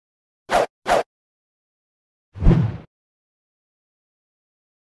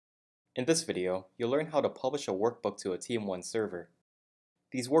In this video, you'll learn how to publish a workbook to a TM1 server.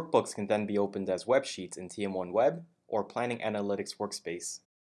 These workbooks can then be opened as web sheets in TM1 Web or Planning Analytics Workspace.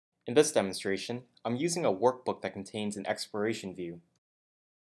 In this demonstration, I'm using a workbook that contains an exploration view.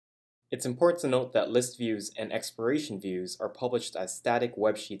 It's important to note that list views and exploration views are published as static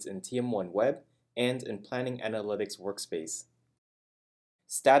web sheets in TM1 Web and in Planning Analytics Workspace.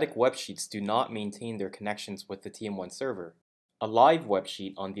 Static web sheets do not maintain their connections with the TM1 server. A live web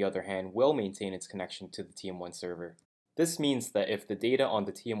sheet, on the other hand, will maintain its connection to the TM1 server. This means that if the data on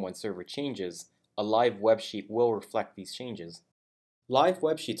the TM1 server changes, a live web sheet will reflect these changes. Live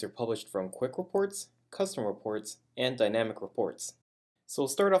web sheets are published from quick reports, custom reports, and dynamic reports. So we'll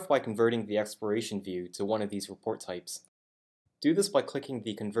start off by converting the exploration view to one of these report types. Do this by clicking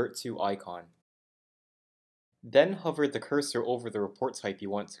the Convert To icon. Then hover the cursor over the report type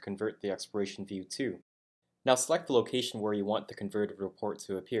you want to convert the exploration view to. Now select the location where you want the converted report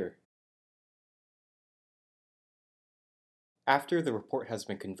to appear. After the report has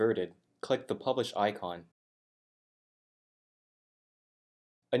been converted, click the Publish icon.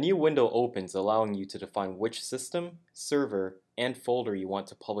 A new window opens allowing you to define which system, server, and folder you want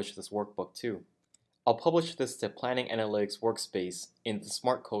to publish this workbook to. I'll publish this to Planning Analytics Workspace in the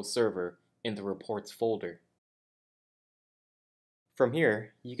Smart Code server in the Reports folder. From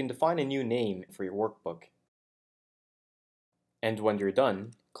here, you can define a new name for your workbook. And when you're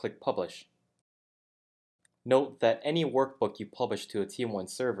done, click Publish. Note that any workbook you publish to a TM1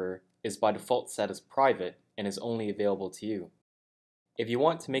 server is by default set as private and is only available to you. If you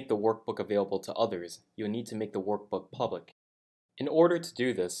want to make the workbook available to others, you'll need to make the workbook public. In order to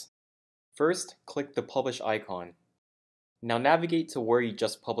do this, first click the Publish icon. Now navigate to where you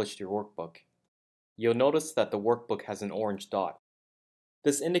just published your workbook. You'll notice that the workbook has an orange dot.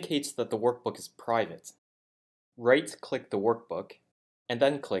 This indicates that the workbook is private. Right-click the workbook, and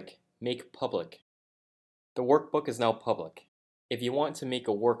then click Make Public. The workbook is now public. If you want to make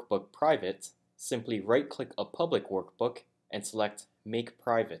a workbook private, simply right-click a public workbook and select Make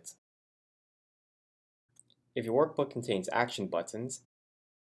Private. If your workbook contains action buttons,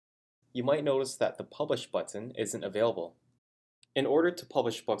 you might notice that the Publish button isn't available. In order to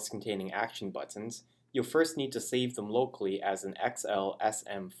publish books containing action buttons, you'll first need to save them locally as an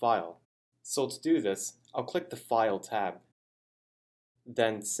XLSM file. So to do this, I'll click the File tab,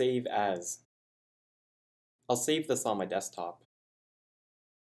 then Save As. I'll save this on my desktop.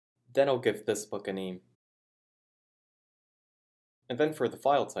 Then I'll give this book a name. And then for the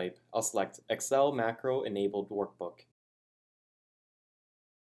file type, I'll select Excel Macro Enabled Workbook.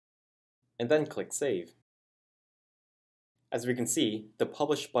 And then click Save. As we can see, the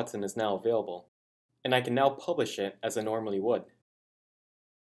Publish button is now available, and I can now publish it as I normally would.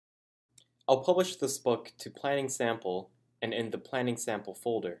 I'll publish this book to Planning Sample and in the Planning Sample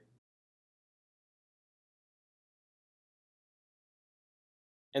folder.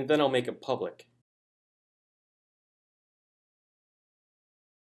 And then I'll make it public.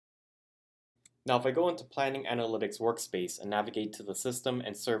 Now if I go into Planning Analytics Workspace and navigate to the system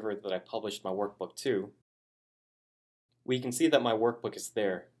and server that I published my workbook to, we can see that my workbook is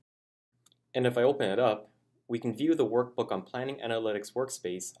there. And if I open it up, we can view the workbook on Planning Analytics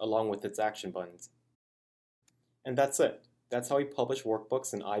Workspace along with its action buttons. And that's it. That's how we publish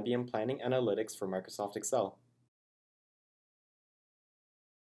workbooks in IBM Planning Analytics for Microsoft Excel.